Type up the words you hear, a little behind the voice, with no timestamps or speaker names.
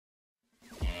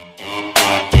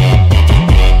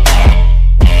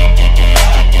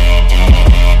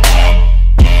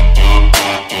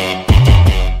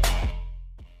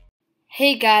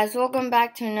Hey guys, welcome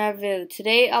back to another video.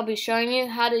 Today I'll be showing you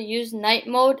how to use night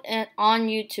mode on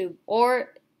YouTube or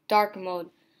dark mode.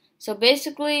 So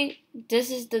basically this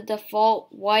is the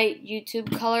default white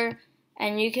YouTube color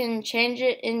and you can change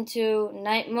it into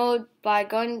night mode by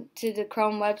going to the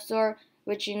Chrome Web Store,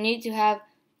 which you need to have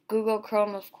Google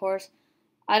Chrome, of course.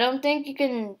 I don't think you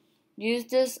can use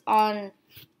this on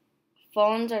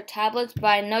phones or tablets, but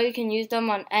I know you can use them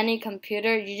on any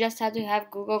computer. You just have to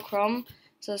have Google Chrome.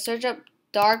 So search up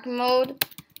dark mode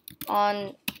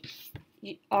on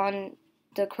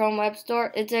the Chrome Web Store.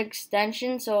 It's an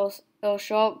extension, so it'll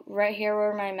show up right here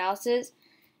where my mouse is.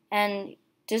 And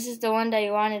this is the one that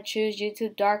you want to choose,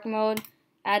 YouTube dark mode.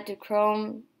 Add to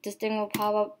Chrome. This thing will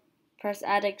pop up. Press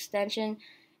add extension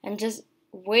and just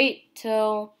wait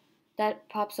till that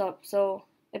pops up. So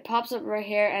it pops up right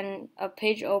here and a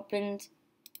page opens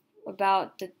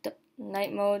about the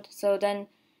night mode. So then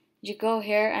you go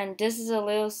here, and this is a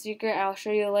little secret I'll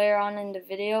show you later on in the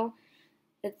video.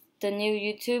 It's the new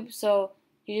YouTube. So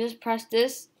you just press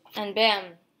this and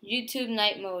bam, YouTube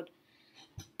night mode.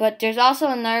 But there's also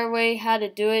another way how to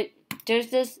do it.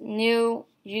 There's this new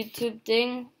YouTube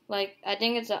thing, like I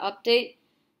think it's an update.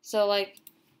 So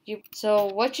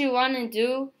what you want to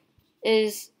do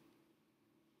is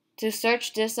to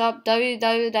search this up,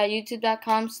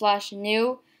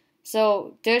 www.youtube.com/new.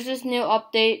 So there's this new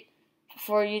update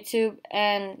for YouTube,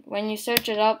 and when you search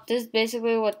it up, this is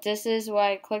basically what this is, what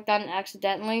I clicked on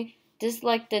accidentally. This is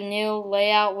like the new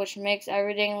layout, which makes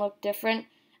everything look different,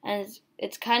 and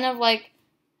it's kind of like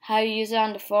how you use it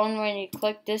on the phone. When you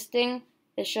click this thing,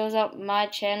 it shows up my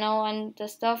channel and the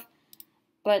stuff.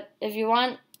 But if you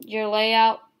want your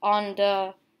layout on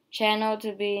the channel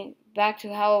to be back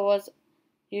to how it was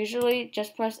usually,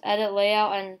 just press edit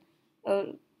layout and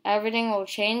everything will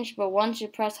change. But once you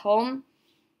press home,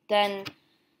 then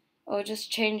it'll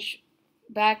just change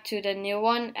back to the new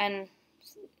one, and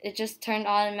it just turned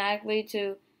automatically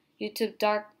to YouTube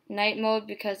dark night mode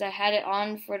because I had it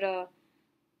on for the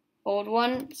old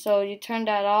one. So you turn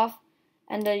that off,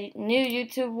 and the new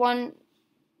YouTube one,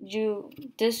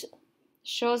 this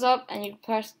shows up and you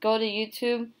press go to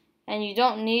YouTube, and you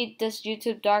don't need this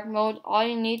YouTube dark mode. All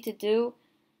you need to do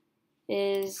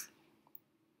is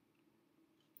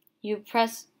you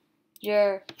press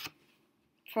your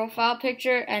profile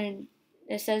picture and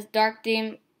it says dark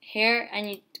theme here, and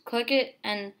you click it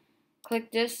and click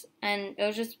this, and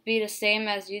it'll just be the same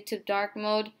as YouTube dark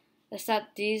mode,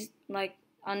 except these like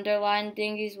underline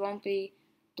thingies won't be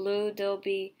blue, they'll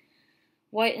be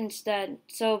white instead.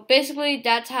 So basically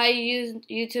that's how you use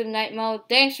YouTube night mode.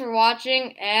 Thanks for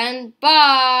watching and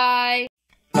bye!